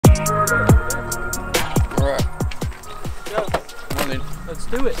Alright. Come on then. Let's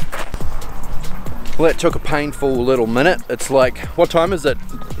do it. Well, that took a painful little minute. It's like, what time is it,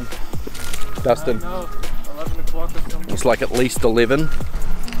 Dustin? I don't know, 11 o'clock or something. It's like at least 11.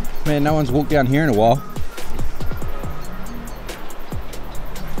 Man, no one's walked down here in a while.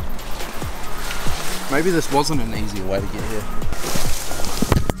 Maybe this wasn't an easy way to get here.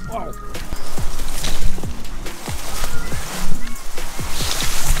 Whoa.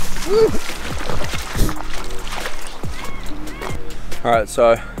 Alright,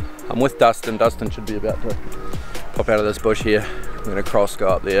 so I'm with Dustin. Dustin should be about to pop out of this bush here. We're gonna cross, go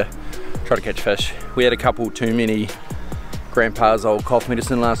up there, try to catch fish. We had a couple too many grandpa's old cough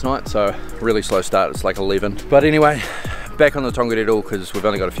medicine last night, so really slow start. It's like 11. But anyway, back on the tongariro because we've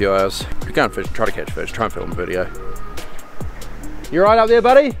only got a few hours. We're going fish, try to catch fish, try and film a video. You right up there,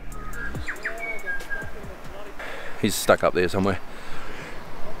 buddy? He's stuck up there somewhere.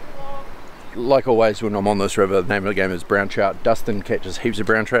 Like always when I'm on this river, the name of the game is brown trout. Dustin catches heaps of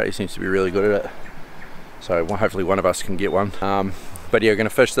brown trout. He seems to be really good at it. So hopefully one of us can get one. But yeah, we're gonna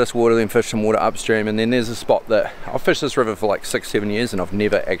fish this water, then fish some water upstream, and then there's a spot that I've fished this river for like 6-7 years and I've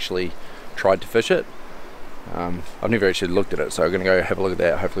never actually tried to fish it. I've never actually looked at it, so we're gonna go have a look at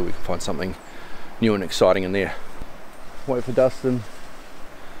that. Hopefully we can find something new and exciting in there. Wait for Dustin.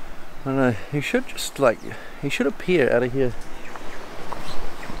 I don't know, he should just like, he should appear out of here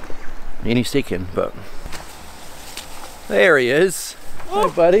any second, but there he is. Oh.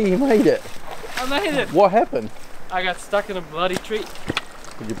 Hey buddy, you made it. I made it. What happened? I got stuck in a bloody tree.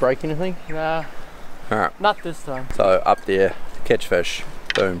 Did you break anything? Nah. Alright. Not this time. So up there, catch fish,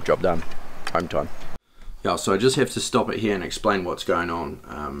 boom, job done. Home time. Yeah, so I just have to stop it here and explain what's going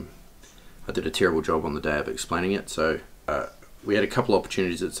on. I did a terrible job on the day of explaining it, so we had a couple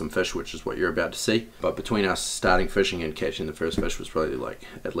opportunities at some fish, which is what you're about to see. But between us starting fishing and catching the first fish was probably like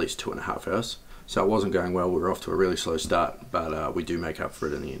at least 2.5 hours. So it wasn't going well. We were off to a really slow start, but we do make up for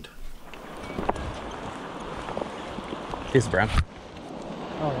it in the end. Here's the brown.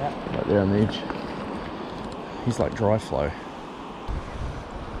 Oh yeah. Right there on the edge. He's like dry flow.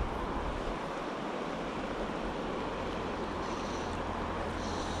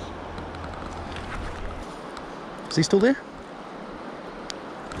 Is he still there?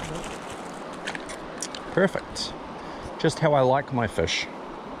 Perfect. Just how I like my fish.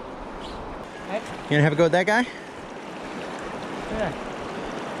 Hey. You gonna have a go at that guy? Yeah.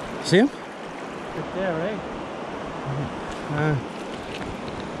 See him? Right there, right?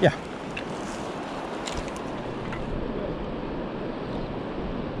 Yeah.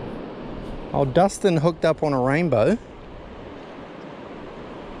 Oh, Dustin hooked up on a rainbow.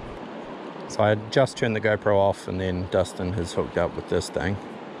 So I just turned the GoPro off and then Dustin has hooked up with this thing.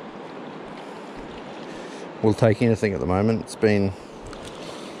 We'll take anything at the moment. It's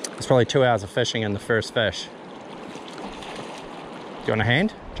probably 2 hours of fishing and the first fish. Do you want a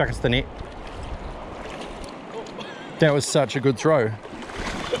hand? Chuck us the net. That was such a good throw.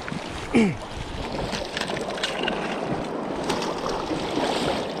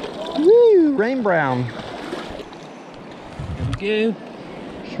 Woo, rain brown. There we go.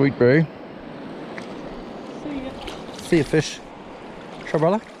 Sweet bro. See ya. See a fish. Sure,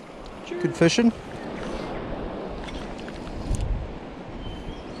 brother? Sure. Good fishing.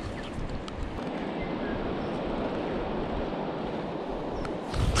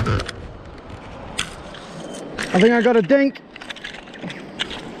 I think I got a dink.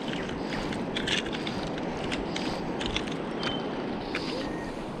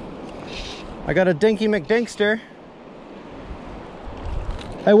 I got a dinky McDinkster.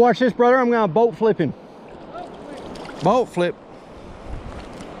 Hey, watch this, brother. I'm gonna boat flip him. Boat flip.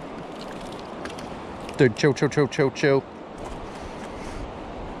 Dude, chill, chill, chill, chill, chill.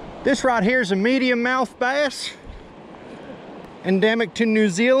 This right here is a medium mouth bass. Endemic to New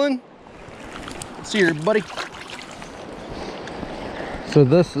Zealand. See you, buddy. So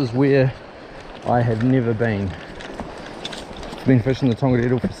this is where I have never been. I've been fishing the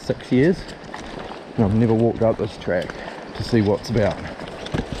tongariro for 6 years and I've never walked up this track to see what's about.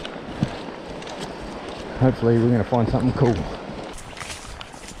 Hopefully we're going to find something cool.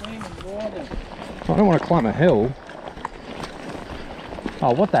 I don't want to climb a hill.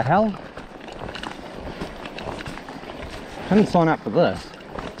 Oh, what the hell? I didn't sign up for this.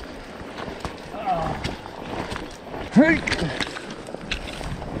 Hey!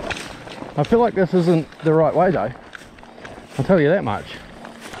 I feel like this isn't the right way though. I'll tell you that much.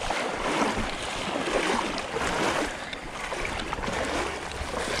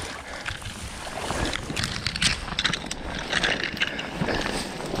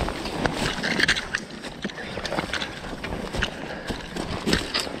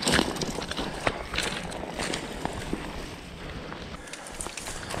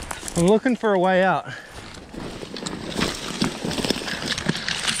 I'm looking for a way out.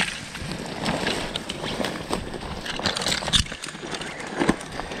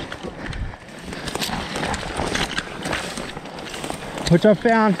 Which I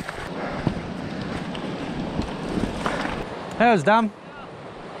found. That was dumb.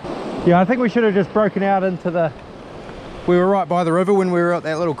 Yeah, I think we should have just broken out into the... We were right by the river when we were at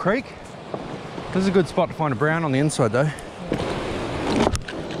that little creek. This is a good spot to find a brown on the inside though.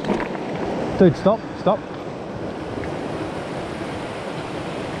 Dude, stop, stop.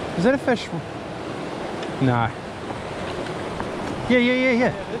 Is that a fish? No.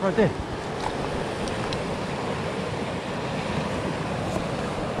 Yeah. Right there.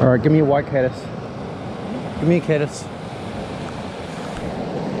 Alright, give me a white caddis. Give me a caddis.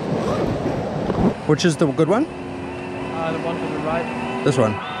 Which is the good one? The one to the right. This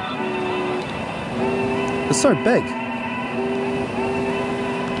one. It's so big.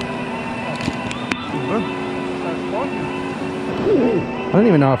 I don't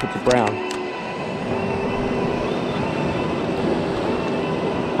even know if it's a brown.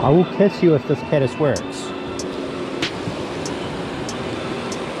 I will kiss you if this caddis works.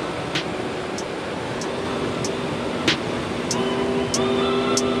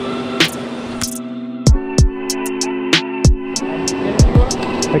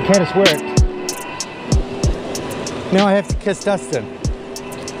 The caddis worked. Now I have to kiss Dustin.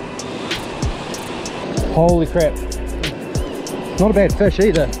 Holy crap. Not a bad fish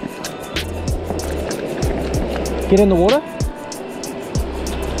either. Get in the water.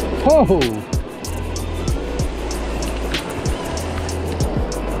 Oh!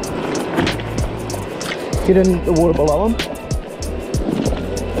 Get in the water below him.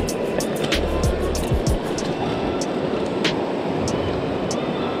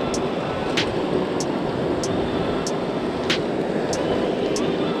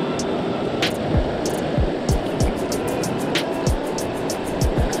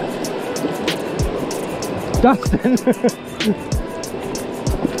 Dustin!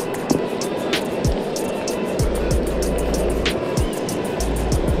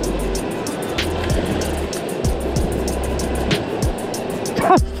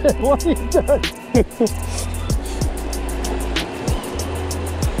 Dustin, what are you doing?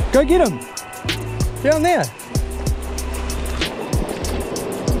 Go get him! Down there!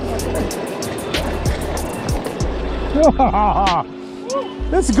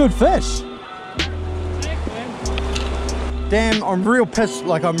 That's a good fish! Damn, I'm real pissed.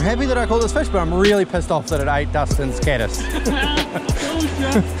 Like, I'm happy that I caught this fish, but I'm really pissed off that it ate Dustin's caddis.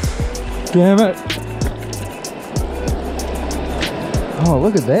 Damn it. Oh,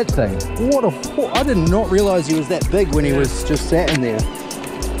 look at that thing. What a... I did not realise he was that big when he was just sat in there.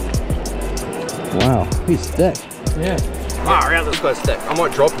 Wow, he's thick. Yeah. Ah, around this guy's thick. I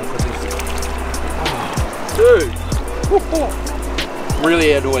might drop him because he's... Dude!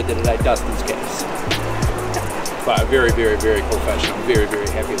 Really annoyed that it ate Dustin's caddis. But a very, very, very cool fish. I'm very, very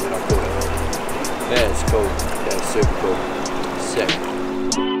happy that I caught it. That is cool. That is super cool. Sick.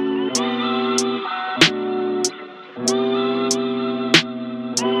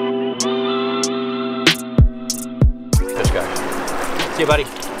 Let's go. See you, buddy.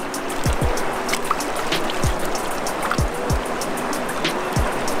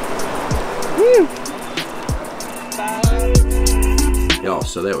 Woo! Yeah,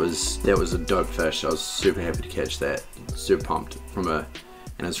 so that was a dope fish. I was super happy to catch that. Super pumped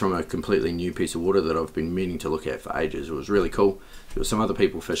and it's from a completely new piece of water that I've been meaning to look at for ages. It was really cool. There were some other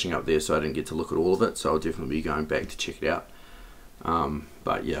people fishing up there, so I didn't get to look at all of it. So I'll definitely be going back to check it out.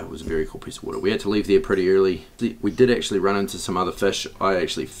 But yeah, it was a very cool piece of water. We had to leave there pretty early. We did actually run into some other fish. I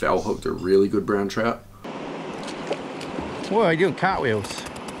actually foul hooked a really good brown trout. Whoa, are you doing cartwheels?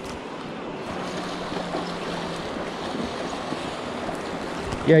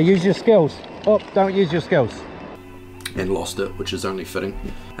 Yeah, use your skills. Oh, don't use your skills. And lost it, which is only fitting.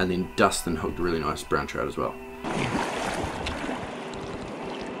 And then Dustin hooked a really nice brown trout as well.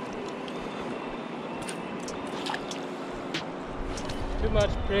 Too much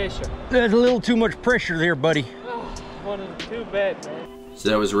pressure. There's a little too much pressure there, buddy. Oh, one of the too bad, man. So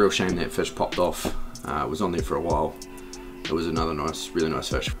that was a real shame that fish popped off. It was on there for a while. It was another nice, really nice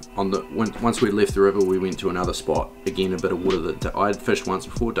fish. Once we left the river, we went to another spot. Again, a bit of water that I had fished once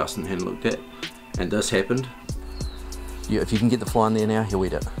before, Dustin hadn't looked at. And this happened. Yeah, if you can get the fly in there now, he'll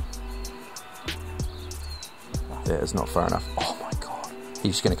eat it. That is not far enough. Oh my God.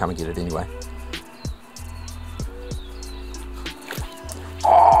 He's just gonna come and get it anyway.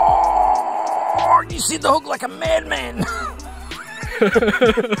 Oh, you set the hook like a madman.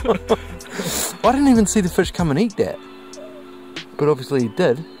 I didn't even see the fish come and eat that. But obviously he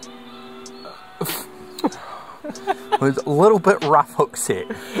did. With a little bit rough hook set.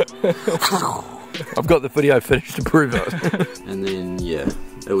 I've got the video footage to prove it. And then yeah,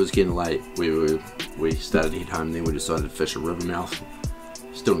 it was getting late. We started to head home. Then we decided to fish a river mouth.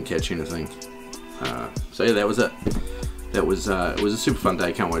 Still didn't catch anything. So yeah, that was it. It was a super fun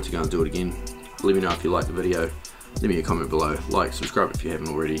day. Can't wait to go and do it again. Let me know if you liked the video. Leave me a comment below. Like, subscribe if you haven't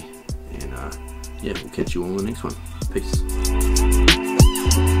already. And yeah, we'll catch you all in the next one. Peace.